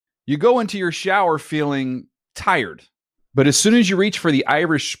You go into your shower feeling tired, but as soon as you reach for the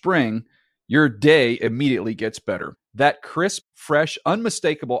Irish Spring, your day immediately gets better. That crisp, fresh,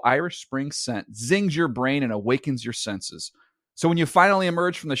 unmistakable Irish Spring scent zings your brain and awakens your senses. So when you finally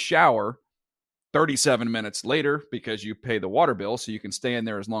emerge from the shower 37 minutes later, because you pay the water bill so you can stay in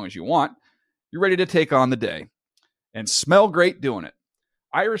there as long as you want, you're ready to take on the day and smell great doing it.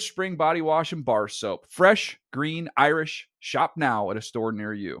 Irish Spring Body Wash and Bar Soap. Fresh, green, Irish. Shop now at a store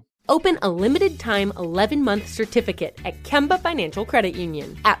near you. Open a limited-time 11-month certificate at Kemba Financial Credit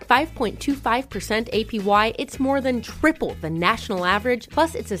Union. At 5.25% APY, it's more than triple the national average,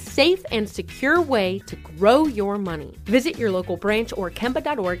 plus it's a safe and secure way to grow your money. Visit your local branch or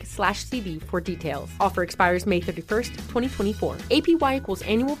kemba.org/CD for details. Offer expires May 31st, 2024. APY equals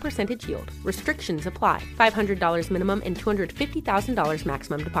annual percentage yield. Restrictions apply. $500 minimum and $250,000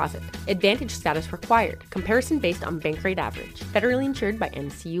 maximum deposit. Advantage status required. Comparison based on bank rate average. Federally insured by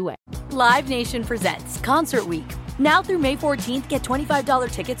NCUA. Live Nation presents Concert Week. Now through May 14th, get $25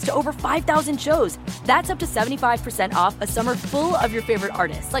 tickets to over 5,000 shows. That's up to 75% off a summer full of your favorite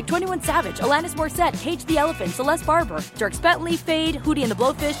artists like 21 Savage, Alanis Morissette, Cage the Elephant, Celeste Barber, Dierks Bentley, Fade, Hootie and the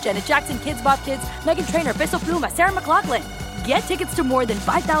Blowfish, Janet Jackson, Kids Bop Kids, Meghan Trainor, Peso Pluma, Sarah McLachlan. Get tickets to more than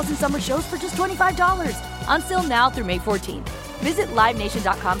 5,000 summer shows for just $25. Until now through May 14th. Visit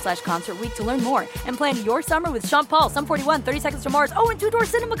LiveNation.com/Concert Week to learn more and plan your summer with Sean Paul, Sum 41, 30 Seconds to Mars, and Two Door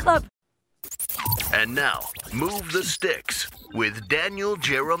Cinema Club. And now, Move the Sticks with Daniel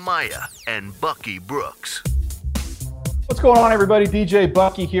Jeremiah and Bucky Brooks. What's going on, everybody? DJ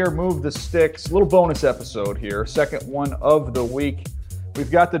Bucky here, Move the Sticks. Little bonus episode here, second one of the week. We've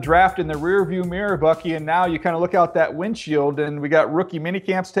got the draft in the rearview mirror, Bucky, and now you kind of look out that windshield, and we got rookie mini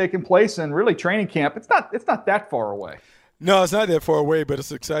camps taking place, and really training camp. It's not that far away. No, it's not that far away, but it's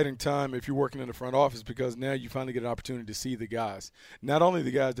an exciting time if you're working in the front office because now you finally get an opportunity to see the guys. Not only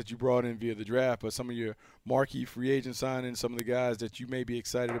the guys that you brought in via the draft, but some of your marquee free agent signings, some of the guys that you may be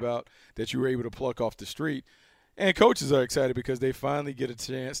excited about that you were able to pluck off the street. And coaches are excited because they finally get a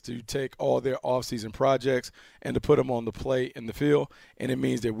chance to take all their offseason projects and to put them on the play in the field, and it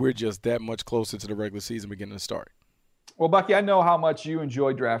means that we're just that much closer to the regular season beginning to start. Well, Bucky, I know how much you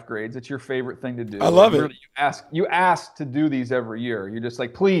enjoy draft grades. It's your favorite thing to do. I love it. Really, you ask to do these every year. You're just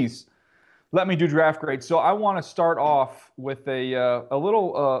like, please, let me do draft grades. So I want to start off with a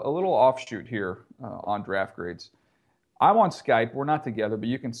little offshoot here on draft grades. I'm on Skype. We're not together, but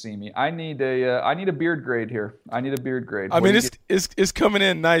you can see me. I need a beard grade here. I need a beard grade. I mean, it's coming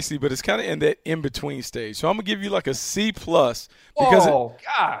in nicely, but it's kind of in that in between stage. So I'm gonna give you like a C plus because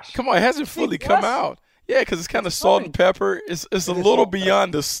gosh, come on, it hasn't fully come out. Yeah, because it's kind of salt and pepper. It's a little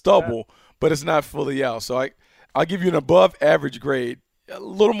beyond the stubble, but it's not fully out. So I'll give you an above average grade, a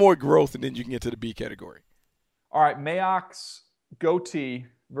little more growth, and then you can get to the B category. All right, Mayock's goatee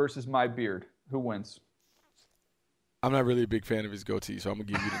versus my beard. Who wins? I'm not really a big fan of his goatee, so I'm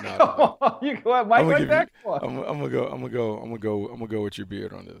gonna give you the nod. You go ahead, Mike. I'm gonna go with your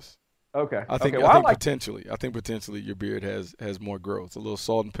beard on this. Okay. I think potentially your beard has more growth. A little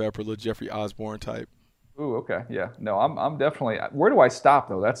salt and pepper, a little Jeffrey Osborne type. Ooh, okay, yeah. No, I'm definitely. Where do I stop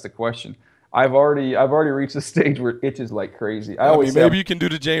though? That's the question. I've already reached the stage where it itches like crazy. Maybe you can do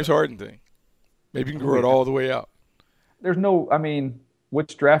the James Harden thing. Maybe you can grow it all the way out. There's no. I mean,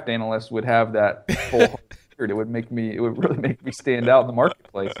 which draft analyst would have that full beard? It would really make me stand out in the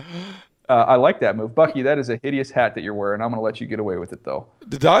marketplace. I like that move, Bucky. That is a hideous hat that you're wearing. I'm going to let you get away with it though.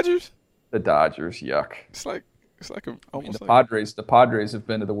 The Dodgers? The Dodgers, yuck. It's like Padres. The Padres have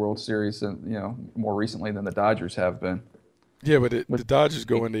been to the World Series, and more recently than the Dodgers have been. Yeah, but the Dodgers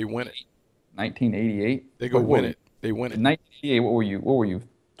go and they win it. 1988. They go win it. They win it. In 1988, what were you?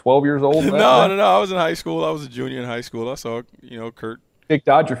 12 years old? No. I was in high school. I was a junior in high school. I saw Kurt. Big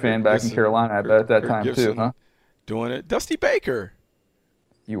Dodger fan back in Carolina, I bet at that time too, huh? Doing it. Dusty Baker.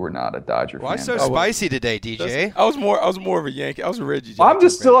 You were not a Dodger fan. Why so spicy today, DJ? I was more of a Yankee. I was a Reggie. I'm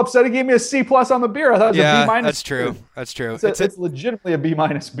just still upset. He gave me a C+ on the beer. I thought it was a B-. That's true. That's true. It's legitimately a B-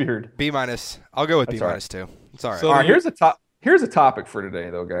 beard. B-. I'll go with B- too. It's all right. All right. Here's a topic for today,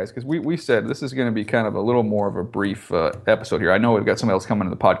 though, guys, because we said this is going to be kind of a little more of a brief episode here. I know we've got somebody else coming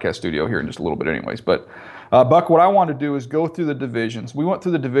to the podcast studio here in just a little bit, anyways. But Buck, what I want to do is go through the divisions. We went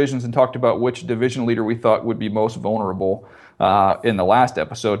through the divisions and talked about which division leader we thought would be most vulnerable in the last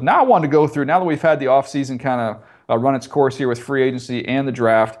episode. Now I want to go through, now that we've had the offseason kind of run its course here with free agency and the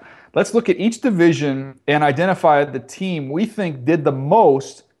draft, let's look at each division and identify the team we think did the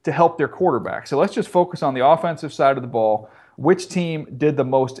most to help their quarterback. So let's just focus on the offensive side of the ball. Which team did the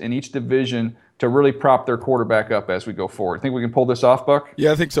most in each division to really prop their quarterback up as we go forward? Think we can pull this off, Buck?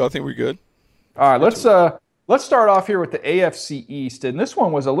 Yeah, I think so. I think we're good. All right, Let's start off here with the AFC East, and this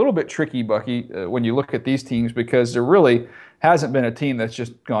one was a little bit tricky, Bucky, when you look at these teams, because there really hasn't been a team that's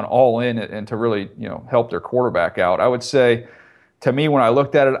just gone all in and to really, help their quarterback out. I would say, to me, when I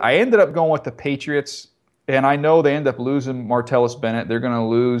looked at it, I ended up going with the Patriots, and I know they end up losing Martellus Bennett. They're going to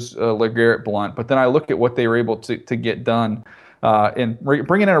lose LeGarrette Blount, but then I look at what they were able to get done. And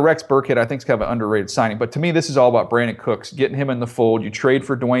bringing in a Rex Burkhead, I think, is kind of an underrated signing. But to me, this is all about Brandon Cooks, getting him in the fold. You trade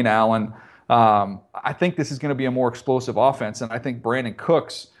for Dwayne Allen. I think this is going to be a more explosive offense, and I think Brandon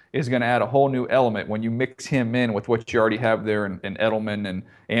Cooks is going to add a whole new element when you mix him in with what you already have there in Edelman and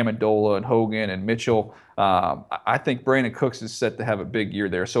Amendola and Hogan and Mitchell. I think Brandon Cooks is set to have a big year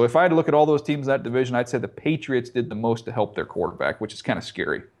there. So if I had to look at all those teams in that division, I'd say the Patriots did the most to help their quarterback, which is kind of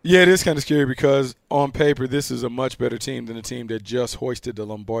scary. Yeah, it is kind of scary because on paper, this is a much better team than the team that just hoisted the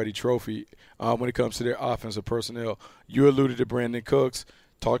Lombardi Trophy when it comes to their offensive personnel. You alluded to Brandon Cooks.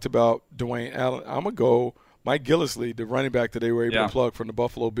 Talked about Dwayne Allen. I'm going to go Mike Gillislee, the running back that they were able to plug from the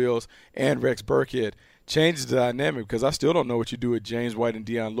Buffalo Bills, and Rex Burkhead. Changes the dynamic because I still don't know what you do with James White and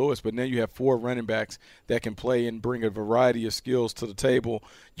Deion Lewis, but now you have 4 running backs that can play and bring a variety of skills to the table.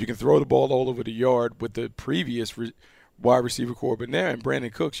 You can throw the ball all over the yard with the previous wide receiver core, but now in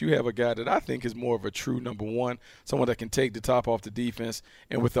Brandon Cooks, you have a guy that I think is more of a true number one, someone that can take the top off the defense.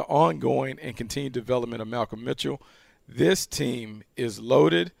 And with the ongoing and continued development of Malcolm Mitchell, this team is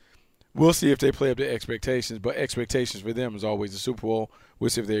loaded. We'll see if they play up to expectations, but expectations for them is always the Super Bowl. We'll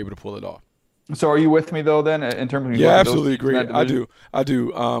see if they're able to pull it off. So are you with me, though, then, in terms of – Yeah, absolutely agree. I do.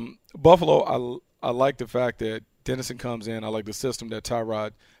 Buffalo, I like the fact that Dennison comes in. I like the system that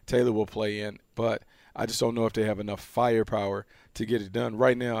Tyrod Taylor will play in, but I just don't know if they have enough firepower to get it done.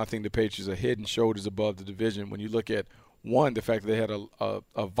 Right now, I think the Patriots are head and shoulders above the division. When you look at, one, the fact that they had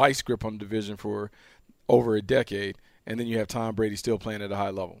a vice grip on the division for over a decade, and then you have Tom Brady still playing at a high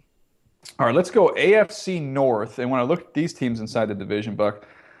level. All right, let's go AFC North. And when I look at these teams inside the division, Buck,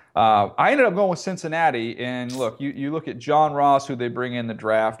 I ended up going with Cincinnati. And look, you look at John Ross, who they bring in the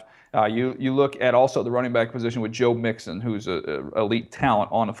draft. You look at also the running back position with Joe Mixon, who's an elite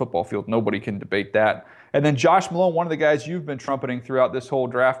talent on the football field. Nobody can debate that. And then Josh Malone, one of the guys you've been trumpeting throughout this whole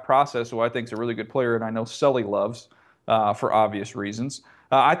draft process, who I think is a really good player, and I know Sully loves for obvious reasons.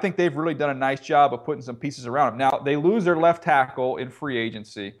 I think they've really done a nice job of putting some pieces around him. Now, they lose their left tackle in free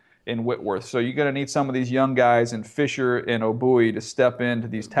agency in Whitworth, so you're going to need some of these young guys in Fisher and Obui to step into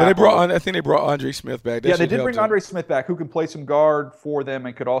these tackles. I think they brought Andre Smith back. They did bring Andre Smith back, who can play some guard for them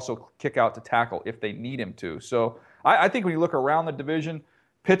and could also kick out to tackle if they need him to. So I think when you look around the division,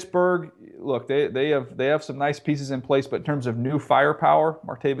 Pittsburgh, look, they have some nice pieces in place, but in terms of new firepower,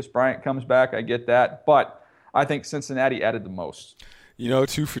 Martavis Bryant comes back. I get that, but I think Cincinnati added the most.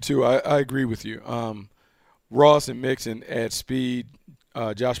 2 for 2. I agree with you. Ross and Mixon add speed.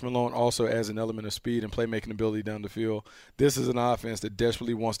 Josh Malone also adds an element of speed and playmaking ability down the field. This is an offense that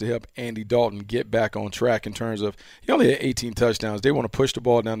desperately wants to help Andy Dalton get back on track in terms of he only had 18 touchdowns. They want to push the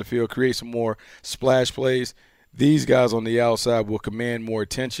ball down the field, create some more splash plays. These guys on the outside will command more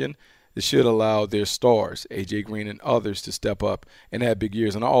attention. It should allow their stars, A.J. Green and others, to step up and have big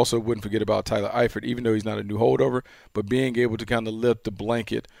years. And I also wouldn't forget about Tyler Eifert, even though he's not a new holdover, but being able to kind of lift the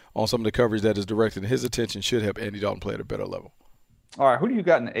blanket on some of the coverage that is directed in his attention should help Andy Dalton play at a better level. All right, who do you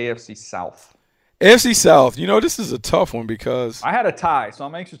got in the AFC South? AFC South, this is a tough one because I had a tie, so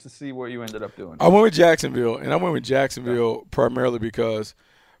I'm anxious to see what you ended up doing. I went with Jacksonville, and I went with Jacksonville primarily because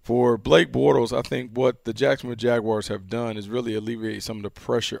for Blake Bortles, I think what the Jacksonville Jaguars have done is really alleviate some of the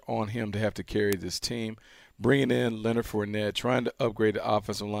pressure on him to have to carry this team. Bringing in Leonard Fournette, trying to upgrade the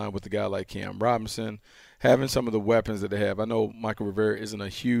offensive line with a guy like Cam Robinson, having some of the weapons that they have. I know Michael Rivera isn't a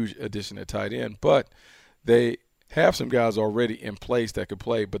huge addition at tight end, but they have some guys already in place that could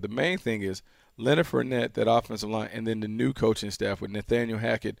play. But the main thing is Leonard Fournette, that offensive line, and then the new coaching staff with Nathaniel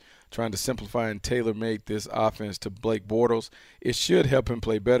Hackett trying to simplify and tailor-make this offense to Blake Bortles. It should help him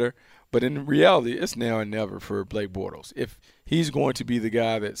play better. But in reality, it's now or never for Blake Bortles. If he's going to be the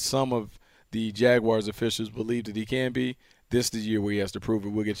guy that some of the Jaguars officials believe that he can be, this is the year where he has to prove it.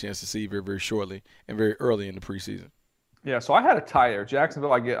 We'll get a chance to see very, very shortly and very early in the preseason. Yeah, so I had a tie there.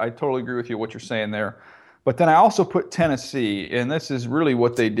 Jacksonville, I totally agree with you what you're saying there. But then I also put Tennessee, and this is really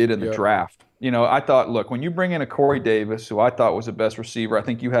what they did in the draft. I thought, look, when you bring in a Corey Davis, who I thought was the best receiver, I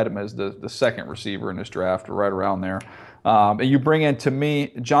think you had him as the second receiver in this draft, or right around there. And you bring in, to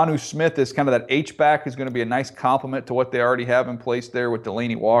me, Jonnu Smith is kind of that H-back who's going to be a nice complement to what they already have in place there with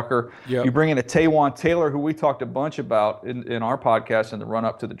Delaney Walker. Yep. You bring in a Taywan Taylor, who we talked a bunch about in our podcast in the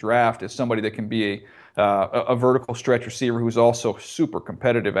run-up to the draft, as somebody that can be a vertical stretch receiver who's also super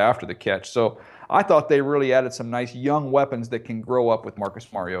competitive after the catch. So I thought they really added some nice young weapons that can grow up with Marcus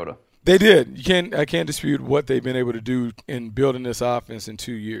Mariota. They did. I can't dispute what they've been able to do in building this offense in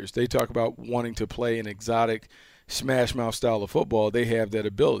 2 years. They talk about wanting to play an exotic smash mouth style of football. They have that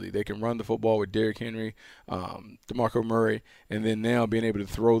ability. They can run the football with Derrick Henry, DeMarco Murray, and then now being able to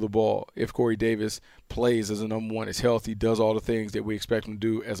throw the ball. If Corey Davis plays as a number one, is healthy, does all the things that we expect him to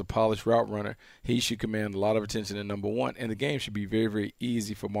do as a polished route runner, he should command a lot of attention at number one. And the game should be very, very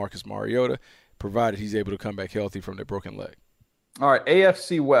easy for Marcus Mariota, provided he's able to come back healthy from that broken leg. All right,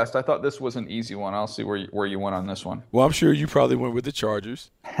 AFC West. I thought this was an easy one. I'll see where you went on this one. Well, I'm sure you probably went with the Chargers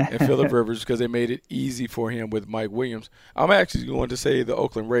and Phillip Rivers because they made it easy for him with Mike Williams. I'm actually going to say the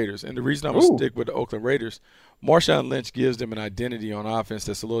Oakland Raiders. And the reason I'm going to stick with the Oakland Raiders, Marshawn Lynch gives them an identity on offense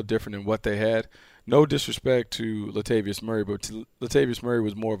that's a little different than what they had. No disrespect to Latavius Murray, but Latavius Murray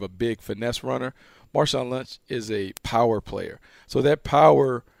was more of a big finesse runner. Marshawn Lynch is a power player. So that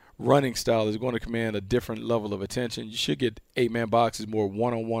power running style is going to command a different level of attention. You should get 8-man boxes, more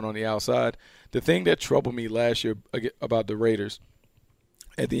one-on-one on the outside. The thing that troubled me last year about the Raiders,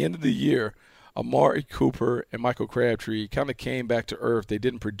 at the end of the year, Amari Cooper and Michael Crabtree kind of came back to earth. They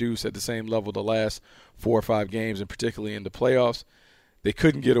didn't produce at the same level the last 4 or 5 games, and particularly in the playoffs. They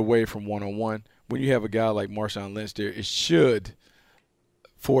couldn't get away from one-on-one. When you have a guy like Marshawn Lynch there, it should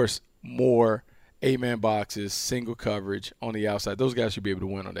force more 8-man boxes, single coverage on the outside. Those guys should be able to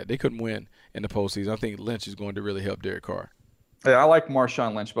win on that. They couldn't win in the postseason. I think Lynch is going to really help Derek Carr. Yeah, I like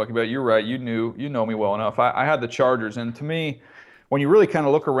Marshawn Lynch, Bucky, but you're right. You know me well enough. I had the Chargers, and to me, when you really kind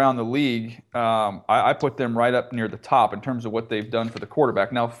of look around the league, I put them right up near the top in terms of what they've done for the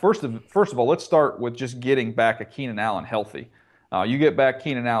quarterback. Now, first of all, let's start with just getting back a Keenan Allen healthy. You get back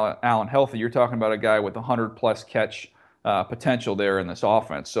Keenan Allen healthy, you're talking about a guy with 100-plus catch potential there in this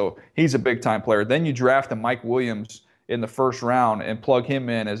offense. So he's a big-time player. Then you draft a Mike Williams in the first round and plug him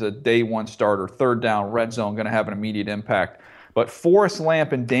in as a day one starter, third down, red zone, going to have an immediate impact. But Forrest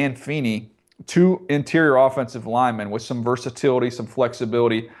Lamp and Dan Feeney, 2 interior offensive linemen with some versatility, some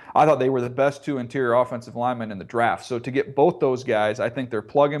flexibility. I thought they were the best 2 interior offensive linemen in the draft. So to get both those guys, I think they're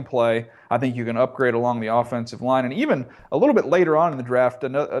plug and play. I think you can upgrade along the offensive line. And even a little bit later on in the draft,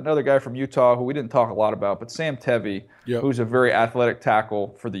 another guy from Utah who we didn't talk a lot about, but Sam Tevy, who's a very athletic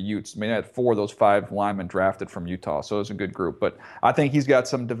tackle for the Utes. I mean, I had 4 of those 5 linemen drafted from Utah, so it was a good group. But I think he's got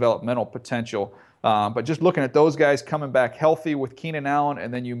some developmental potential. But just looking at those guys coming back healthy with Keenan Allen,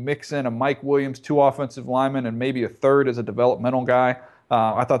 and then you mix in a Mike Williams, 2 offensive linemen, and maybe a third as a developmental guy,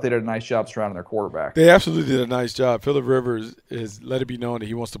 I thought they did a nice job surrounding their quarterback. They absolutely did a nice job. Phillip Rivers has let it be known that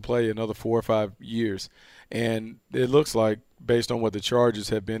he wants to play another 4 or 5 years. And it looks like, based on what the Chargers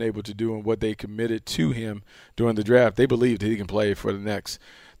have been able to do and what they committed to him during the draft, they believe that he can play for the next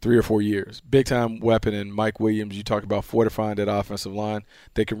 3 or 4 years. Big-time weapon in Mike Williams. You talk about fortifying that offensive line.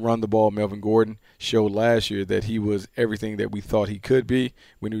 They can run the ball. Melvin Gordon showed last year that he was everything that we thought he could be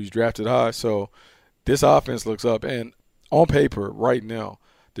when he was drafted high. So this offense looks up. And on paper right now,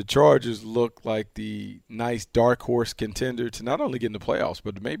 the Chargers look like the nice dark horse contender to not only get in the playoffs,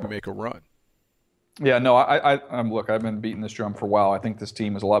 but to maybe make a run. Yeah, no, look, I've been beating this drum for a while. I think this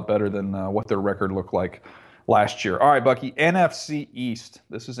team is a lot better than what their record looked like last year. All right, Bucky, NFC East.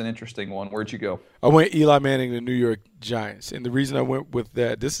 This is an interesting one. Where'd you go? I went Eli Manning, the New York Giants. And the reason I went with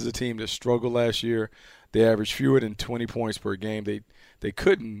that, this is a team that struggled last year. They averaged fewer than 20 points per game. They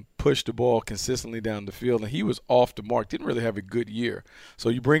couldn't push the ball consistently down the field, and he was off the mark. Didn't really have a good year. So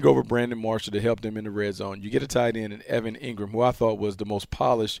you bring over Brandon Marshall to help them in the red zone. You get a tight end in Evan Ingram, who I thought was the most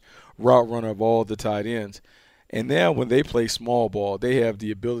polished route runner of all the tight ends. And now when they play small ball, they have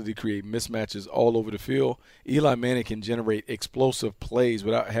the ability to create mismatches all over the field. Eli Manning can generate explosive plays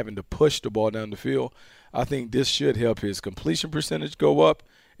without having to push the ball down the field. I think this should help his completion percentage go up.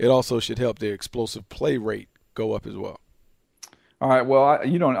 It also should help their explosive play rate go up as well. All right. Well, I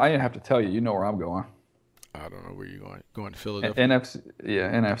didn't have to tell you. You know where I'm going. I don't know where you're going. Going to Philadelphia.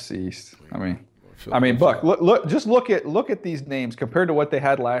 NFC East. I mean, Buck. Look at these names compared to what they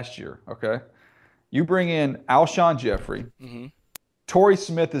had last year. Okay, you bring in Alshon Jeffrey. Mm-hmm. Torrey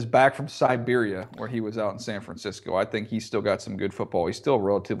Smith is back from Siberia, where he was out in San Francisco. I think he's still got some good football. He's still a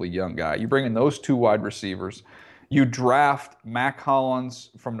relatively young guy. You bring in those 2 wide receivers. You draft Mac Hollins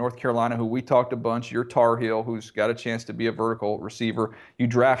from North Carolina, who we talked a bunch. You're Tar Heel, who's got a chance to be a vertical receiver. You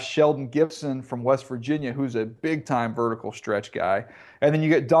draft Sheldon Gibson from West Virginia, who's a big-time vertical stretch guy. And then you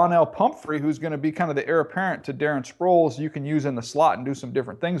get Donnell Pumphrey, who's going to be kind of the heir apparent to Darren Sproles. You can use in the slot and do some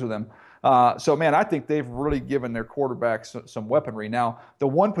different things with him. So, man, I think they've really given their quarterbacks some weaponry. Now, the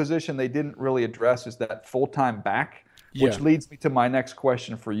one position they didn't really address is that full-time back. Which leads me to my next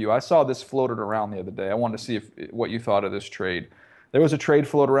question for you. I saw this floated around the other day. I wanted to see what you thought of this trade. There was a trade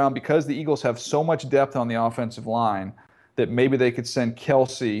floated around because the Eagles have so much depth on the offensive line that maybe they could send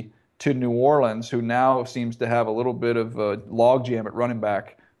Kelsey to New Orleans, who now seems to have a little bit of a logjam at running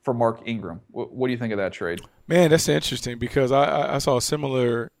back for Mark Ingram. What do you think of that trade? Man, that's interesting because I saw a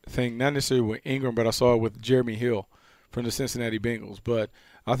similar thing, not necessarily with Ingram, but I saw it with Jeremy Hill from the Cincinnati Bengals. But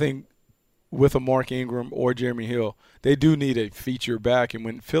I think with a Mark Ingram or Jeremy Hill, they do need a feature back. And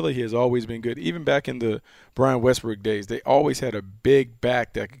when Philly has always been good, even back in the Brian Westbrook days, they always had a big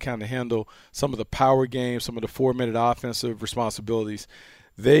back that could kind of handle some of the power games, some of the 4-minute offensive responsibilities.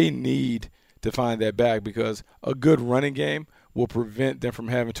 They need to find that back because a good running game will prevent them from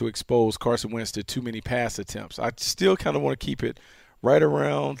having to expose Carson Wentz to too many pass attempts. I still kind of want to keep it right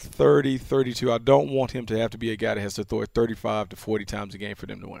around 30, 32. I don't want him to have to be a guy that has to throw it 35 to 40 times a game for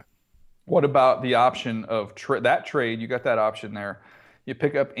them to win. What about the option of that trade? You got that option there. You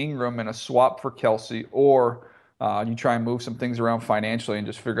pick up Ingram in a swap for Kelsey, or you try and move some things around financially and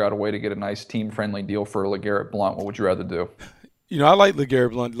just figure out a way to get a nice team-friendly deal for LeGarrette Blount. What would you rather do? You know, I like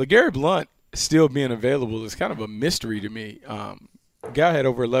LeGarrette Blount. LeGarrette Blount still being available is kind of a mystery to me. Guy had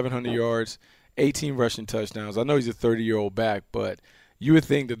over 1,100 yards, 18 rushing touchdowns. I know he's a 30-year-old back, but you would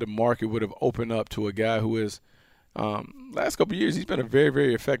think that the market would have opened up to a guy who is last couple of years, he's been a very,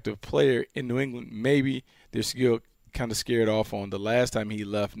 very effective player in New England. Maybe they're still kind of scared off on the last time he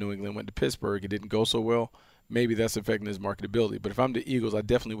left New England, went to Pittsburgh. It didn't go so well. Maybe that's affecting his marketability. But if I'm the Eagles, I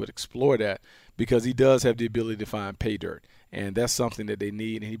definitely would explore that because he does have the ability to find pay dirt. And that's something that they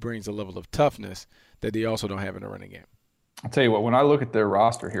need, and he brings a level of toughness that they also don't have in the running game. I'll tell you what, when I look at their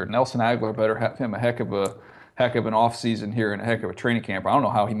roster here, Nelson Aguilar better have him a heck of an offseason here and a heck of a training camp. I don't know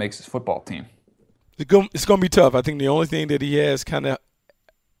how he makes his football team. It's going to be tough. I think the only thing that he has kind of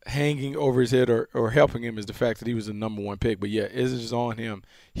hanging over his head or helping him is the fact that he was the number one pick. But, yeah, it is on him.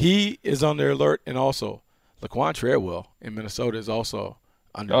 He is on their alert, and also Laquan Treadwell in Minnesota is also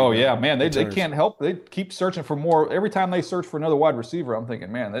under Oh, yeah, man, they can't help. They keep searching for more. Every time they search for another wide receiver, I'm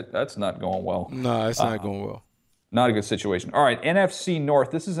thinking, man, that's not going well. No, it's not going well. Not a good situation. All right, NFC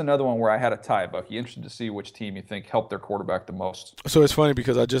North. This is another one where I had a tie, Bucky. Interested to see which team you think helped their quarterback the most. So it's funny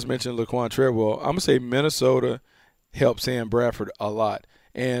because I just mentioned Laquan Treadwell. I'm going to say Minnesota helped Sam Bradford a lot.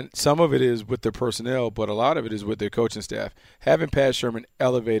 And some of it is with their personnel, but a lot of it is with their coaching staff. Having Pat Sherman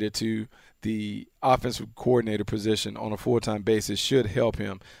elevated to the offensive coordinator position on a full-time basis should help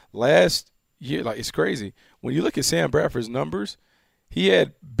him. Last year, it's crazy. When you look at Sam Bradford's numbers, he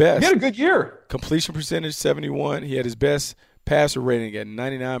had best. He had a good year. Completion percentage, 71. He had his best passer rating at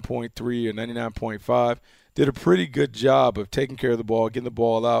 99.3 or 99.5. Did a pretty good job of taking care of the ball, getting the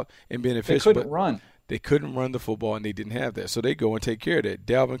ball out, and being efficient. They couldn't run. They couldn't run the football, and they didn't have that. So they go and take care of that.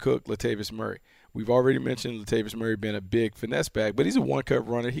 Dalvin Cook, Latavius Murray. We've already mentioned Latavius Murray being a big finesse back, but he's a one-cut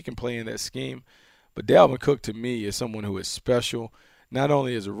runner. He can play in that scheme. But Dalvin Cook, to me, is someone who is special, not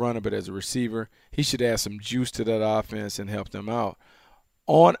only as a runner but as a receiver. He should add some juice to that offense and help them out.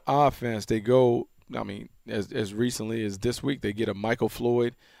 On offense, they go, as recently as this week, they get a Michael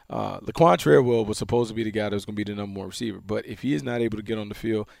Floyd. Laquan Treadwell was supposed to be the guy that was going to be the number one receiver. But if he is not able to get on the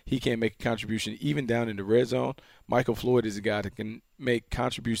field, he can't make a contribution even down in the red zone. Michael Floyd is a guy that can make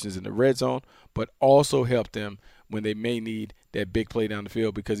contributions in the red zone, but also help them when they may need that big play down the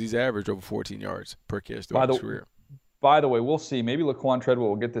field because he's averaged over 14 yards per catch throughout his career. By the way, we'll see. Maybe Laquan Treadwell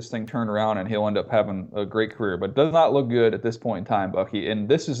will get this thing turned around and he'll end up having a great career. But it does not look good at this point in time, Bucky. And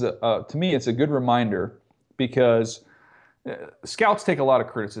this is, to me, it's a good reminder because scouts take a lot of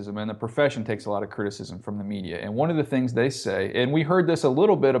criticism and the profession takes a lot of criticism from the media. And one of the things they say, and we heard this a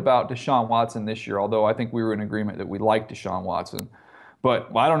little bit about Deshaun Watson this year, although I think we were in agreement that we liked Deshaun Watson.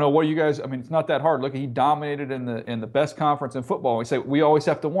 But I don't know what you guys. It's not that hard. Look, he dominated in the best conference in football. We always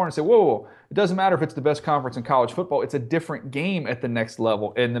have to warn and say, whoa, it doesn't matter if it's the best conference in college football. It's a different game at the next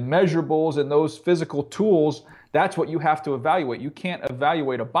level, and the measurables and those physical tools. That's what you have to evaluate. You can't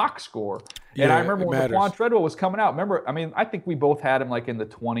evaluate a box score. Yeah, and I remember when Laquan Treadwell was coming out. I think we both had him like in the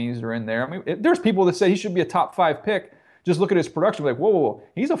 20s or in there. There's people that say he should be a top 5 pick. Just look at his production. Like, whoa.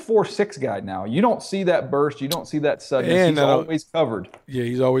 He's a 4.6 guy now. You don't see that burst. You don't see that suddenness. He's always covered. Yeah,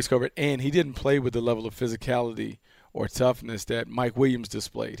 he's always covered. And he didn't play with the level of physicality or toughness that Mike Williams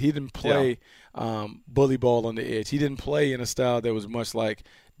displayed. He didn't play bully ball on the edge. He didn't play in a style that was much like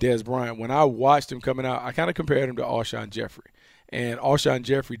Dez Bryant. When I watched him coming out, I kind of compared him to Alshon Jeffrey. And Alshon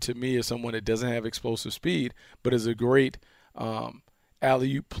Jeffrey, to me, is someone that doesn't have explosive speed, but is a great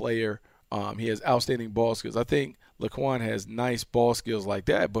alley-oop player. He has outstanding ball skills. I think Laquan has nice ball skills like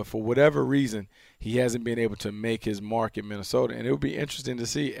that, but for whatever reason, he hasn't been able to make his mark in Minnesota. And it would be interesting to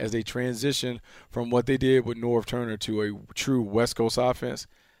see as they transition from what they did with Norv Turner to a true West Coast offense,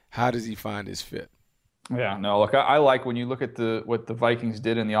 how does he find his fit? Yeah, no, look, I like when you look at what the Vikings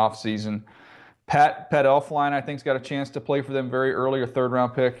did in the offseason, Pat Elflein, I think, has got a chance to play for them very early, a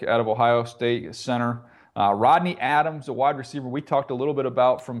third-round pick out of Ohio State center. Rodney Adams, a wide receiver we talked a little bit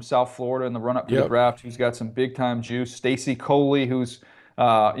about from South Florida in the run-up to the draft, who's got some big-time juice. Stacy Coley, who's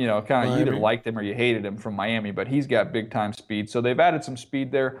kind of you either liked him or you hated him from Miami, but he's got big-time speed. So they've added some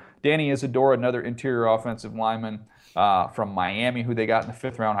speed there. Danny Isidora, another interior offensive lineman from Miami, who they got in the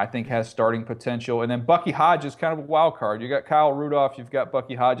 5th round, I think has starting potential. And then Bucky Hodges, kind of a wild card. You got Kyle Rudolph, you've got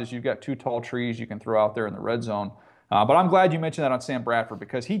Bucky Hodges, you've got 2 tall trees you can throw out there in the red zone. But I'm glad you mentioned that on Sam Bradford,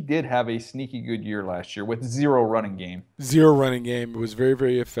 because he did have a sneaky good year last year with 0 running game. 0 running game. It was very,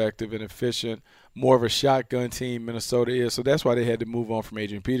 very effective and efficient. More of a shotgun team, Minnesota is. So that's why they had to move on from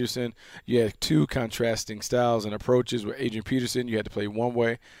Adrian Peterson. You had 2 contrasting styles and approaches. With Adrian Peterson, you had to play one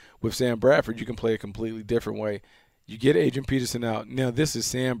way. With Sam Bradford, you can play a completely different way. You get Adrian Peterson out. Now, this is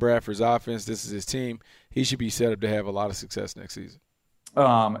Sam Bradford's offense. This is his team. He should be set up to have a lot of success next season.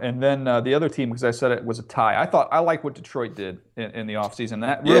 And then the other team, because I said it was a tie, I like what Detroit did in the offseason.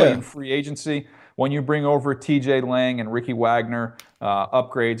 That really in free agency, when you bring over TJ Lang and Ricky Wagner,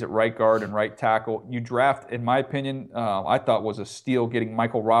 upgrades at right guard and right tackle, you draft, in my opinion, I thought was a steal, getting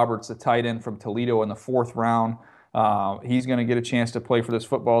Michael Roberts, the tight end from Toledo, in the 4th round. He's going to get a chance to play for this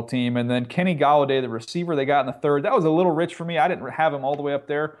football team. And then Kenny Golladay, the receiver they got in the 3rd, that was a little rich for me. I didn't have him all the way up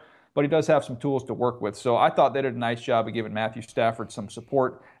there, but he does have some tools to work with. So I thought they did a nice job of giving Matthew Stafford some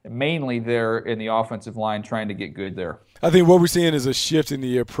support, mainly there in the offensive line, trying to get good there. I think what we're seeing is a shift in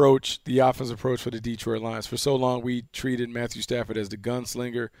the approach, the offensive approach for the Detroit Lions. For so long, we treated Matthew Stafford as the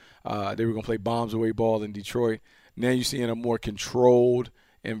gunslinger. They were going to play bombs away ball in Detroit. Now you're seeing a more controlled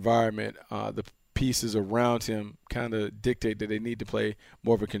environment. The pieces around him kind of dictate that they need to play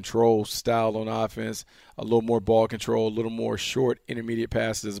more of a control style on offense, a little more ball control, a little more short intermediate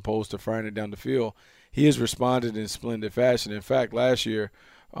passes as opposed to firing it down the field. He has responded in splendid fashion. In fact, last year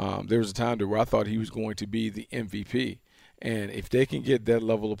there was a time where I thought he was going to be the MVP. And if they can get that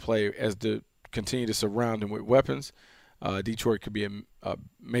level of play as to continue to surround him with weapons, Detroit could be a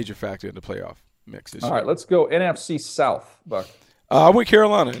major factor in the playoff mix this year. All right, let's go NFC South, Buck. I went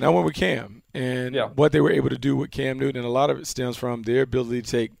Carolina, and I went with Cam. And what they were able to do with Cam Newton, and a lot of it stems from their ability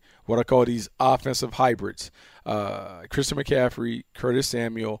to take what I call these offensive hybrids. Christian McCaffrey, Curtis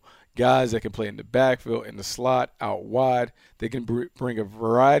Samuel, guys that can play in the backfield, in the slot, out wide. They can bring a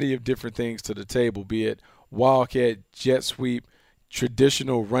variety of different things to the table, be it wildcat, jet sweep,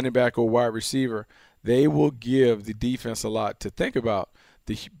 traditional running back or wide receiver. They will give the defense a lot to think about.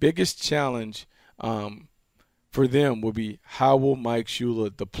 The biggest challenge for them will be how will Mike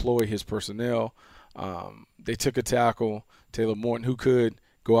Shula deploy his personnel. They took a tackle, Taylor Morton, who could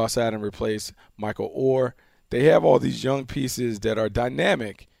go outside and replace Michael Orr. They have all these young pieces that are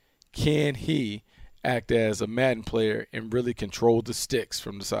dynamic. Can he act as a Madden player and really control the sticks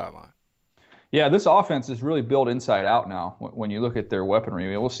from the sideline? Yeah, this offense is really built inside out now. When you look at their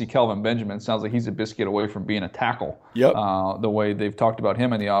weaponry, we'll see Kelvin Benjamin. Sounds like he's a biscuit away from being a tackle. Yep. The way they've talked about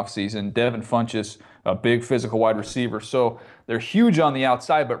him in the offseason. Devin Funchess, a big physical wide receiver. So they're huge on the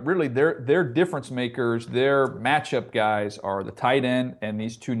outside, but really their difference makers, their matchup guys are the tight end and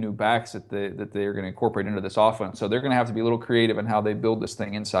these 2 new backs that they are going to incorporate into this offense. So they're going to have to be a little creative in how they build this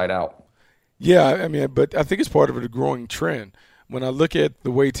thing inside out. Yeah, I mean, but I think it's part of a growing trend. When I look at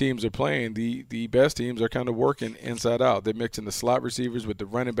the way teams are playing, the best teams are kind of working inside out. They're mixing the slot receivers with the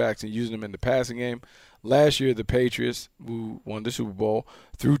running backs and using them in the passing game. Last year, the Patriots, who won the Super Bowl,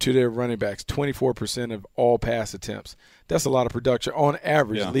 threw to their running backs 24% of all pass attempts. That's a lot of production. On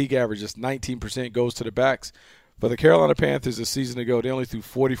average, league average, just 19% goes to the backs. For the Carolina Panthers a season ago, they only threw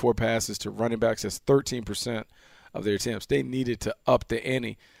 44 passes to running backs. That's 13% of their attempts. They needed to up the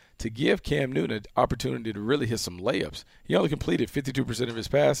ante to give Cam Newton an opportunity to really hit some layups. He only completed 52% of his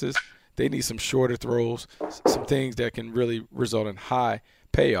passes. They need some shorter throws, some things that can really result in high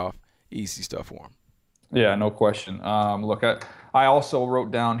payoff, easy stuff for him. Yeah, no question. Look, I also wrote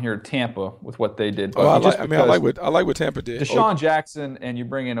down here Tampa with what they did. I like what Tampa did. Deshaun Jackson, and you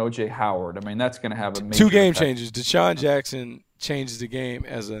bring in O.J. Howard. I mean, that's going to have a major 2 game impact. changes. Deshaun Jackson changes the game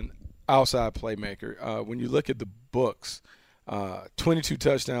as an outside playmaker. When you look at the books, 22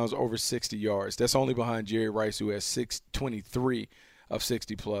 touchdowns, over 60 yards. That's only behind Jerry Rice, who has 623 of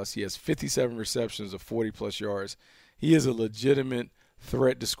 60-plus. He has 57 receptions of 40-plus yards. He is a legitimate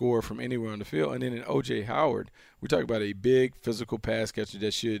threat to score from anywhere on the field. And then in O.J. Howard, we're talking about a big physical pass catcher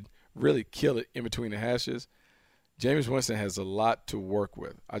that should really kill it in between the hashes. Jameis Winston has a lot to work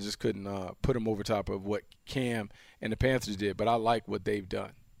with. I just couldn't put him over top of what Cam and the Panthers did, but I like what they've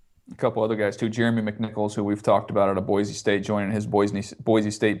done. A couple other guys, too. Jeremy McNichols, who we've talked about out of Boise State, joining his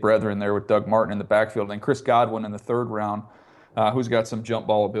Boise State brethren there with Doug Martin in the backfield. And Chris Godwin in the 3rd round. who's got some jump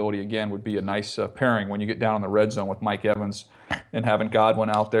ball ability, again, would be a nice pairing when you get down in the red zone with Mike Evans and having Godwin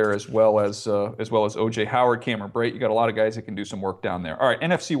out there as well as O.J. Howard, Cameron Brate. You got a lot of guys that can do some work down there. All right,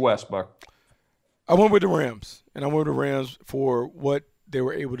 NFC West, Buck. I went with the Rams, and I went with the Rams for what they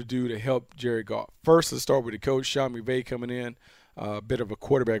were able to do to help Jared Goff. First, let's start with the coach, Sean McVay, coming in. A bit of a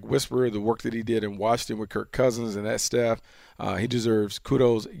quarterback whisperer, the work that he did in Washington with Kirk Cousins and that staff. He deserves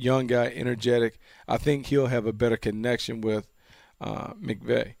kudos. Young guy, energetic. I think he'll have a better connection with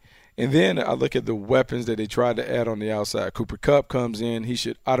McVay. And then I look at the weapons that they tried to add on the outside. Cooper Kupp comes in. He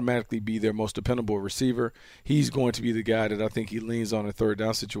should automatically be their most dependable receiver. He's going to be the guy that I think he leans on in third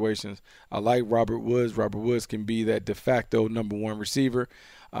down situations. I like Robert Woods. Robert Woods can be that de facto number one receiver.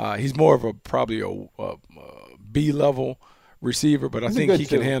 He's more of probably a B-level receiver, but I think he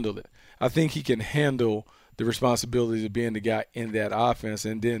can handle it. I think he can handle the responsibilities of being the guy in that offense.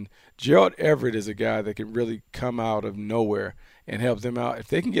 And then Gerald Everett is a guy that can really come out of nowhere and help them out. If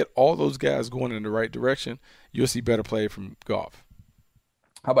they can get all those guys going in the right direction, you'll see better play from Goff.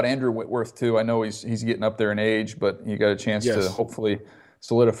 How about Andrew Whitworth, too? I know he's getting up there in age, but you got a chance to hopefully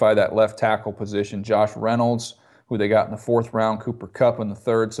solidify that left tackle position. Josh Reynolds, who they got in the fourth round, Cooper Kupp in the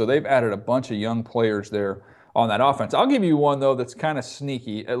third. So they've added a bunch of young players there on that offense. I'll give you one, though, that's kind of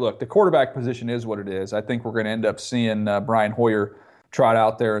sneaky. Look, the quarterback position is what it is. I think we're going to end up seeing Brian Hoyer trot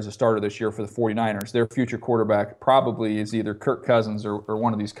out there as a starter this year for the 49ers. Their future quarterback probably is either Kirk Cousins or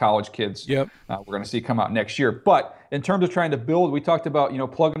one of these college kids we're going to see come out next year. But in terms of trying to build, we talked about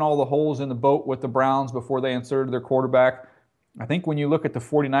plugging all the holes in the boat with the Browns before they inserted their quarterback. I think when you look at the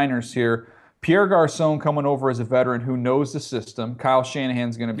 49ers here, Pierre Garçon coming over as a veteran who knows the system. Kyle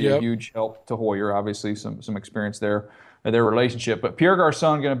Shanahan's going to be a huge help to Hoyer, obviously some experience there, their relationship. But Pierre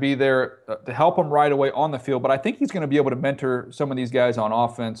Garçon going to be there to help him right away on the field. But I think he's going to be able to mentor some of these guys on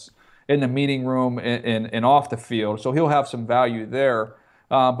offense in the meeting room and off the field. So he'll have some value there.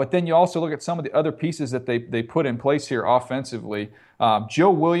 But then you also look at some of the other pieces that they put in place here offensively. Joe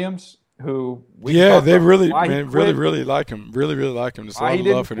Williams, who they really like him. Really like him. There's a lot of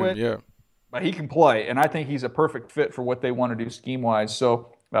love for him. Yeah. But he can play, and I think he's a perfect fit for what they want to do scheme-wise.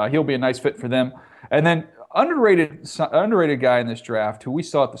 So he'll be a nice fit for them. And then underrated guy in this draft, who we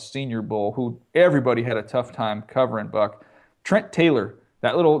saw at the Senior Bowl, who everybody had a tough time covering, Buck, Trent Taylor,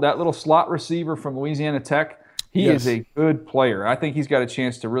 that little slot receiver from Louisiana Tech. He is a good player. I think he's got a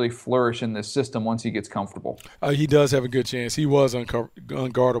chance to really flourish in this system once he gets comfortable. He does have a good chance. He was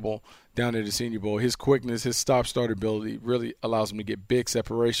unguardable down at the Senior Bowl. His quickness, his stop-start ability really allows him to get big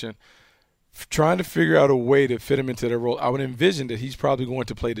separation. Trying to figure out a way to fit him into that role. I would envision that he's probably going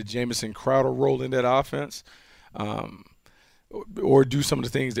to play the Jamison Crowder role in that offense, or do some of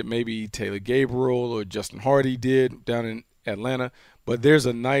the things that maybe Taylor Gabriel or Justin Hardy did down in Atlanta. But there's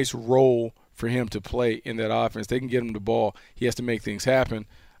a nice role for him to play in that offense. They can get him the ball. He has to make things happen.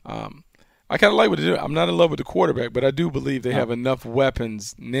 I kind of like what they do. I'm not in love with the quarterback, but I do believe they have enough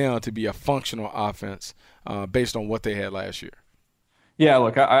weapons now to be a functional offense based on what they had last year. Yeah,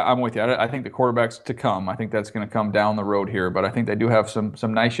 look, I'm with you. I think the quarterback's to come. I think that's going to come down the road here. But I think they do have some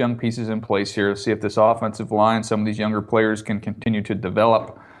nice young pieces in place here to see if this offensive line, some of these younger players can continue to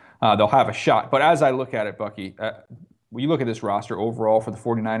develop. They'll have a shot. But as I look at it, Bucky, when you look at this roster overall for the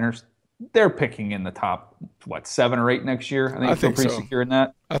 49ers, they're picking in the top, 7 or 8 next year? I think pretty secure in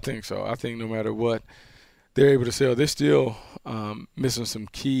that. I think so. I think no matter what they're able to sell, they're still missing some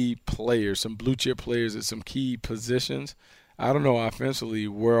key players, some blue-chip players at some key positions. I don't know offensively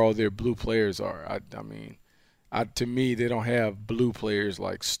where all their blue players are. I mean, to me, they don't have blue players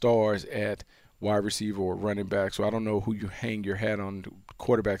like stars at wide receiver or running back. So I don't know who you hang your hat on.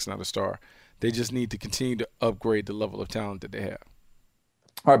 Quarterback's not a star. They just need to continue to upgrade the level of talent that they have.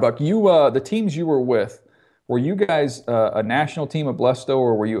 All right, Buck. The teams you were with, were you guys a national team of Blesto,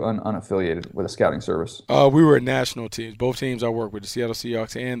 or were you unaffiliated with a scouting service? We were a national team. Both teams I worked with, the Seattle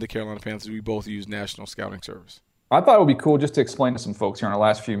Seahawks and the Carolina Panthers, we both used national scouting service. I thought it would be cool just to explain to some folks here in our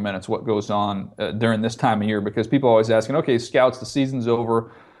last few minutes what goes on during this time of year, because people are always asking, okay, scouts, the season's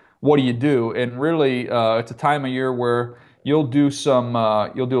over, what do you do? And really, it's a time of year where you'll do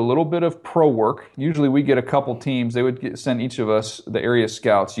a little bit of pro work. Usually we get a couple teams. They would send each of us, the area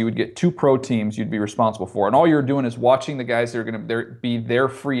scouts. You would get 2 pro teams you'd be responsible for. And all you're doing is watching the guys that are going to be their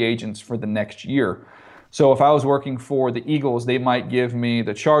free agents for the next year. So if I was working for the Eagles, they might give me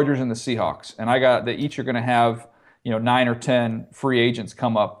the Chargers and the Seahawks. And they each are going to have 9 or 10 free agents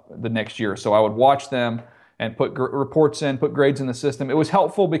come up the next year. So I would watch them and put reports in, put grades in the system. It was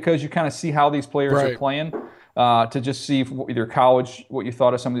helpful because you kind of see how these players are playing. to just see either college, what you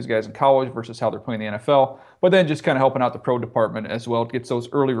thought of some of these guys in college versus how they're playing in the NFL, but then just kind of helping out the pro department as well to get those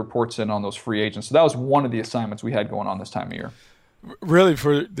early reports in on those free agents. So that was one of the assignments we had going on this time of year. Really,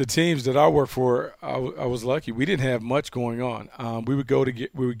 for the teams that I work for, I was lucky. We didn't have much going on. We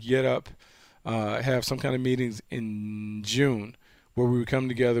would get up, have some kind of meetings in June where we would come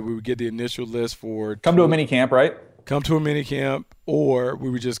together. We would get the initial list for come to a mini camp, right? Come to a mini camp, or we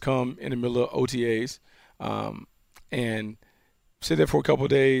would just come in the middle of OTAs and sit there for a couple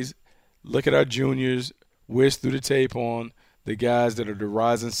of days, look at our juniors, whiz through the tape on the guys that are the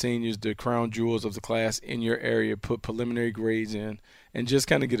rising seniors, the crown jewels of the class in your area, put preliminary grades in, and just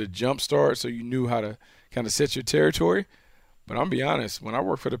kind of get a jump start so you knew how to kind of set your territory. But I'm going to be honest, when I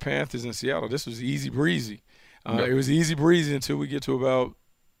worked for the Panthers in Seattle, this was easy breezy. It was easy breezy until we get to about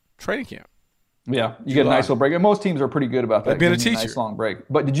training camp. Yeah, you get a nice little break. And most teams are pretty good about that. Being a teacher. Nice long break.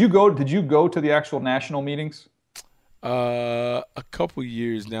 But did you go to the actual national meetings? A couple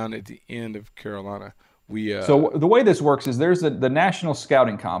years down at the end of Carolina. So the way this works is there's the National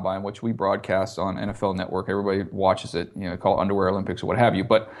Scouting Combine, which we broadcast on NFL Network. Everybody watches it, call it Underwear Olympics or what have you.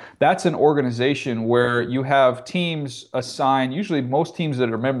 But that's an organization where you have teams assigned, usually most teams that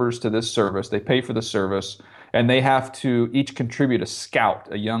are members to this service, they pay for the service, and they have to each contribute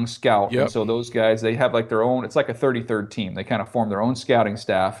a young scout. Yep. And so those guys, they have like their own, it's like a 33rd team. They kind of form their own scouting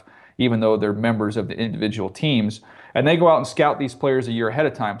staff, even though they're members of the individual teams. And they go out and scout these players a year ahead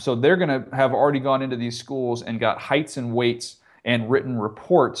of time. So they're going to have already gone into these schools and got heights and weights and written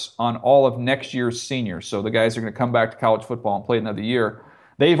reports on all of next year's seniors. So the guys are going to come back to college football and play another year.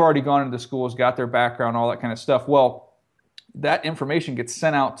 They've already gone into the schools, got their background, all that kind of stuff. Well, that information gets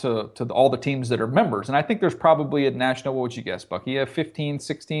sent out to all the teams that are members. And I think there's probably a national, what would you guess, Buck? You have 15,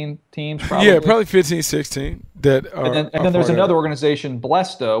 16 teams probably? Yeah, probably 15, 16 that are. And then there's another organization,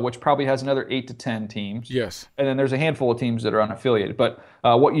 Blesta, which probably has another 8 to 10 teams. Yes. And then there's a handful of teams that are unaffiliated. But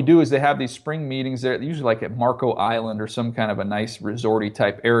what you do is they have these spring meetings there, usually like at Marco Island or some kind of a nice resorty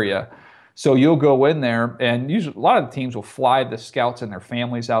type area. So you'll go in there, and usually a lot of the teams will fly the scouts and their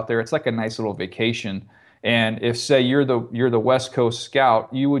families out there. It's like a nice little vacation. And if, say, you're the West Coast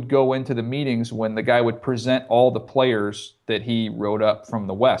scout, you would go into the meetings when the guy would present all the players that he wrote up from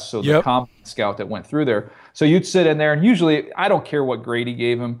the West. So the comp scout that went through there. So you'd sit in there, and usually, I don't care what grade he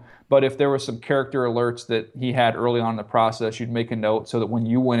gave him, but if there was some character alerts that he had early on in the process, you'd make a note so that when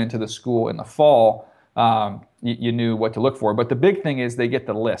you went into the school in the fall, you knew what to look for. But the big thing is they get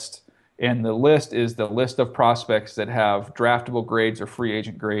the list. And the list is the list of prospects that have draftable grades or free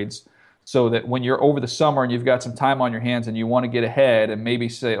agent grades, so that when you're over the summer and you've got some time on your hands and you want to get ahead and maybe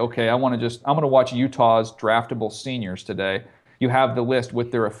say, okay, I'm going to watch Utah's draftable seniors today, you have the list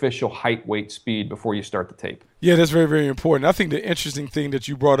with their official height, weight, speed before you start the tape. Yeah, that's very, very important. I think the interesting thing that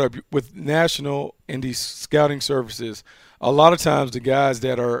you brought up with national and these scouting services, a lot of times the guys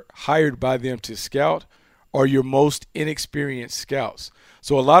that are hired by them to scout are your most inexperienced scouts.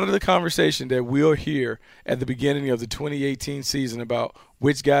 So a lot of the conversation that we'll hear at the beginning of the 2018 season about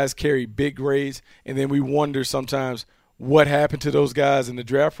which guys carry big grades, and then we wonder sometimes what happened to those guys in the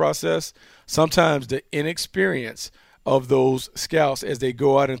draft process. Sometimes the inexperience of those scouts as they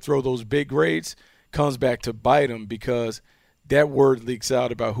go out and throw those big grades comes back to bite them, because that word leaks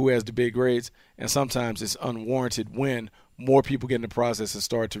out about who has the big grades, and sometimes it's unwarranted when more people get in the process and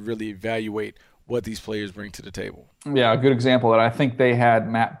start to really evaluate what these players bring to the table. Yeah, a good example that I think they had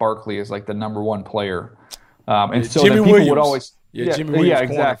Matt Barkley as like the number one player. And so Jimmy people Williams. would always Jimmy Williams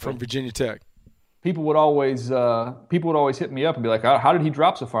exactly. from Virginia Tech. People would always hit me up and be like, how did he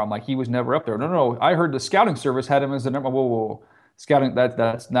drop so far? I'm like, he was never up there. No, I heard the scouting service had him as the number. Whoa. Scouting,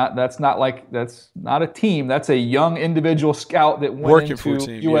 that's not a team. That's a young individual scout that went Working into for a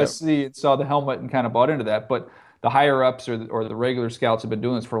team, USC and saw the helmet and kind of bought into that. But the higher ups or the regular scouts have been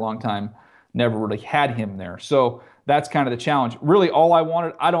doing this for a long time, never really had him there. So that's kind of the challenge. Really, all I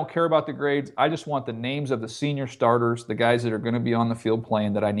wanted, I don't care about the grades. I just want the names of the senior starters, the guys that are going to be on the field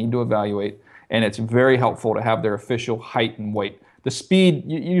playing that I need to evaluate. And it's very helpful to have their official height and weight. The speed,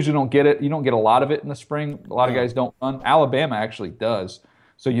 you usually don't get it. You don't get a lot of it in the spring. A lot of guys don't run. Alabama actually does.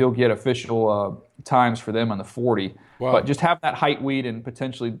 So you'll get official times for them on the 40. Wow. But just have that height, weight, and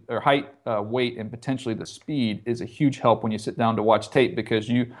potentially the speed is a huge help when you sit down to watch tape, because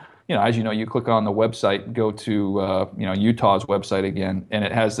as you know, you click on the website, go to Utah's website again, and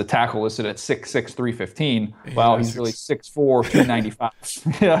it has the tackle listed at 6'6", 315. Wow, he's really 6'4",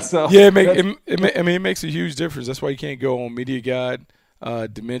 295. Yeah, so it makes a huge difference. That's why you can't go on Media Guide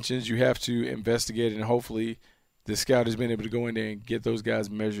dimensions. You have to investigate, and hopefully the scout has been able to go in there and get those guys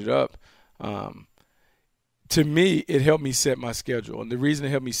measured up. To me, it helped me set my schedule, and the reason it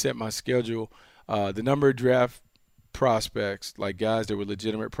helped me set my schedule the number of draft prospects, like guys that were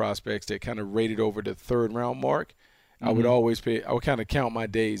legitimate prospects that kind of rated over the third round mark, I would kind of count my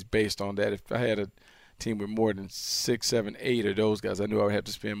days based on that. If I had a team with more than 6, 7, 8 of those guys, I knew I would have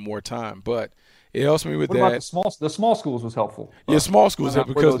to spend more time. But it helps me with that. What about the small schools was helpful? Yeah, small schools help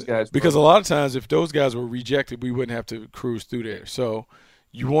because a lot of times if those guys were rejected, we wouldn't have to cruise through there. So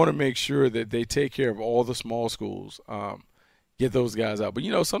you want to make sure that they take care of all the small schools, get those guys out. But,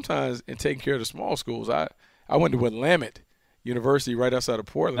 sometimes in taking care of the small schools, I went to Willamette University right outside of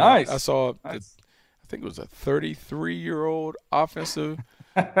Portland. Nice. I saw, I think it was a 33-year-old offensive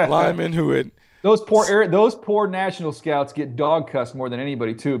lineman who had – Those poor national scouts get dog cussed more than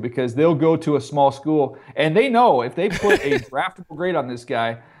anybody too, because they'll go to a small school and they know if they put a draftable grade on this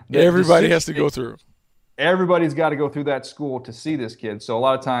guy, everybody has to go through. Everybody's got to go through that school to see this kid. So a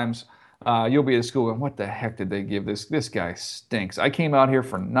lot of times you'll be at a school going, "What the heck did they give this? This guy stinks. I came out here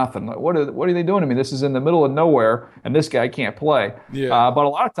for nothing. What are they doing to me? This is in the middle of nowhere, and this guy can't play." Yeah. But a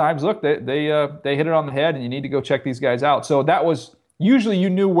lot of times, look, they hit it on the head, and you need to go check these guys out. So that was. Usually you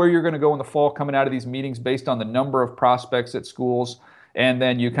knew where you're going to go in the fall coming out of these meetings based on the number of prospects at schools, and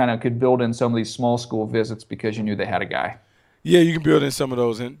then you kind of could build in some of these small school visits because you knew they had a guy. Yeah, you can build in some of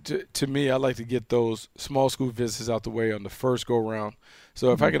those. And to me, I like to get those small school visits out the way on the first go-round.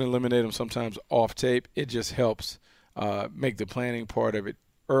 So if I can eliminate them sometimes off tape, it just helps make the planning part of it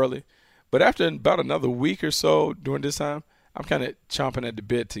early. But after about another week or so during this time, I'm kind of chomping at the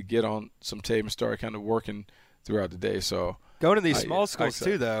bit to get on some tape and start kind of working throughout the day. So going to these small schools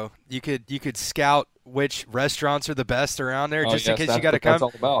too, though, you could scout which restaurants are the best around there, just in case you got to come. That's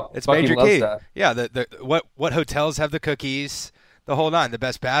all about. It's Bucky major loves key. That. Yeah, what hotels have the cookies, the whole nine, the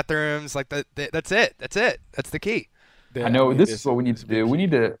best bathrooms, like that's it. That's the key. I know this is what we need to do. We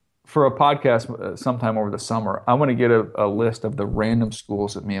need to, for a podcast sometime over the summer, I want to get a list of the random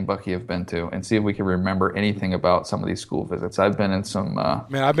schools that me and Bucky have been to and see if we can remember anything about some of these school visits. I've been in some.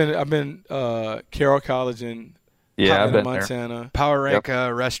 I've been Carroll College in I've been Montana. There. Power rank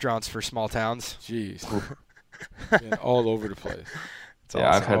restaurants for small towns. Jeez, been all over the place.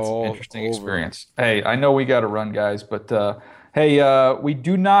 I've had some interesting experience. Hey, I know we got to run, guys, but hey, we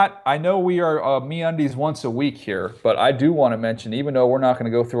do not. I know we are MeUndies once a week here, but I do want to mention, even though we're not going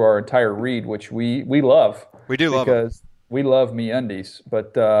to go through our entire read, which we love, we do love because we love MeUndies.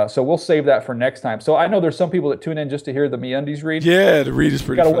 But so we'll save that for next time. So I know there's some people that tune in just to hear the MeUndies read. Yeah, the read is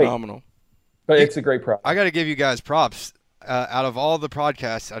pretty phenomenal. Wait. But it's a great product. I got to give you guys props. Out of all the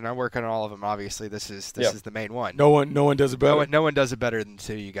podcasts, and I work on all of them. Obviously, this is the main one. No one does it better. No one does it better than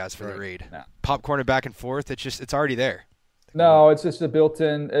you guys for the read. No. Popcorn and back and forth. It's already there. No, it's just a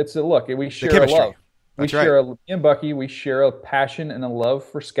built-in. Look. We share a love. That's me and Bucky. We share a passion and a love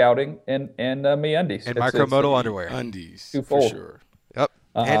for scouting and MeUndies and micromodal underwear. Undies twofold. For sure. Yep,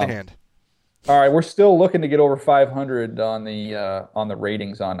 hand in hand. All right, we're still looking to get over 500 on the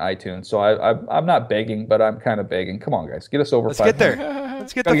ratings on iTunes. So I'm not begging, but I'm kind of begging. Come on, guys, get us over 500. Let's get there.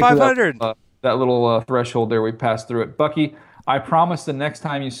 Let's get to 500. That little threshold there, we passed through it. Bucky, I promise the next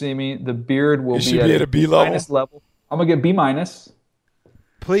time you see me, the beard will be at a B level. I'm gonna get B minus.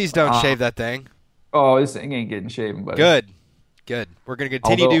 Please don't shave that thing. Oh, this thing ain't getting shaven, buddy. Good. We're gonna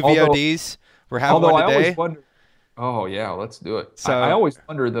continue to do VODs. We're having one today. I always wonder. Oh yeah, let's do it. So I always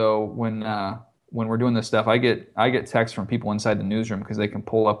wonder though when we're doing this stuff, I get texts from people inside the newsroom because they can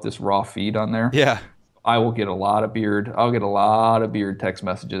pull up this raw feed on there. Yeah. I will get a lot of beard. I'll get a lot of beard text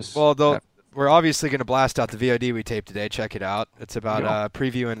messages. Well, we're obviously going to blast out the VOD we taped today. Check it out. It's about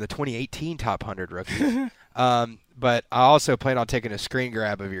previewing the 2018 Top 100 rookies. But I also plan on taking a screen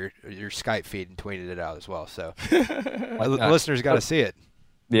grab of your Skype feed and tweeting it out as well. So listeners got to see it.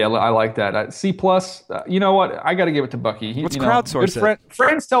 Yeah, I like that. C+, you know what? I got to give it to Bucky. Let's crowdsource it.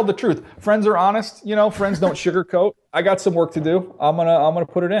 Friends tell the truth. Friends are honest. Friends don't sugarcoat. I got some work to do. I'm gonna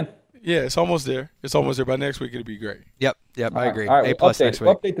put it in. Yeah, it's almost there. By next week it'll be great. Yep, I agree. All right, A+ next week.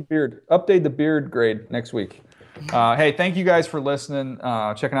 Update the beard. Update the beard grade next week. Hey, thank you guys for listening,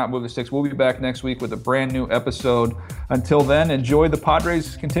 checking out Move the Sticks. We'll be back next week with a brand new episode. Until then, enjoy the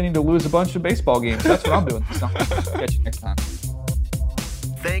Padres continuing to lose a bunch of baseball games. That's what I'm doing. So, catch you next time.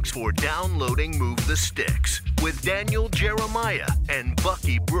 Thanks for downloading Move the Sticks with Daniel Jeremiah and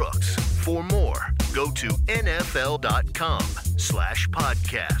Bucky Brooks. For more, go to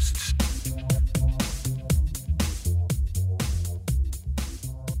nfl.com/podcasts.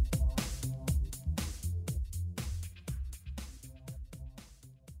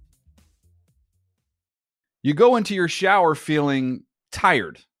 You go into your shower feeling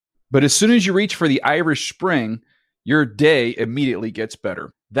tired, but as soon as you reach for the Irish Spring, your day immediately gets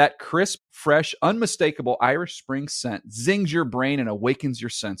better. That crisp, fresh, unmistakable Irish Spring scent zings your brain and awakens your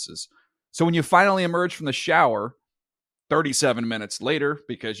senses. So when you finally emerge from the shower 37 minutes later,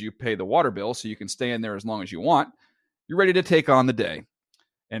 because you pay the water bill so you can stay in there as long as you want, you're ready to take on the day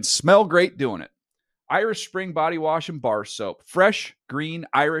and smell great doing it. Irish Spring Body Wash and Bar Soap. Fresh, green,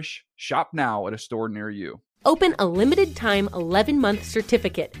 Irish. Shop now at a store near you. Open a limited-time 11-month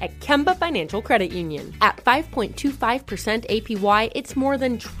certificate at Kemba Financial Credit Union. At 5.25% APY, it's more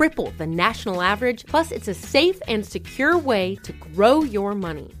than triple the national average, plus it's a safe and secure way to grow your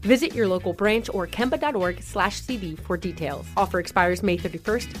money. Visit your local branch or kemba.org/CD for details. Offer expires May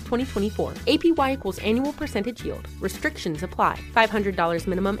 31st, 2024. APY equals annual percentage yield. Restrictions apply. $500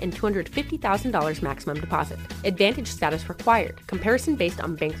 minimum and $250,000 maximum deposit. Advantage status required. Comparison based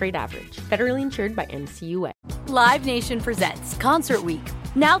on bank rate average. Federally insured by NCUA. Live Nation presents Concert Week.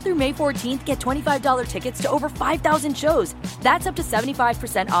 Now through May 14th, get $25 tickets to over 5,000 shows. That's up to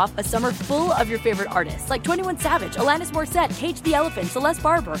 75% off a summer full of your favorite artists like 21 Savage, Alanis Morissette, Cage the Elephant, Celeste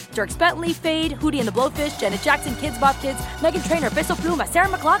Barber, Dierks Bentley, Fade, Hootie and the Blowfish, Janet Jackson, Kidz Bop Kids, Meghan Trainor, Peso Pluma, Sarah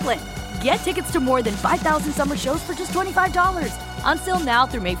McLachlan. Get tickets to more than 5,000 summer shows for just $25. Until now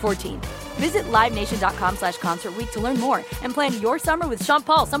through May 14th. Visit LiveNation.com/Concert Week to learn more and plan your summer with Sean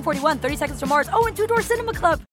Paul, Sum 41, 30 Seconds to Mars, and Two Door Cinema Club.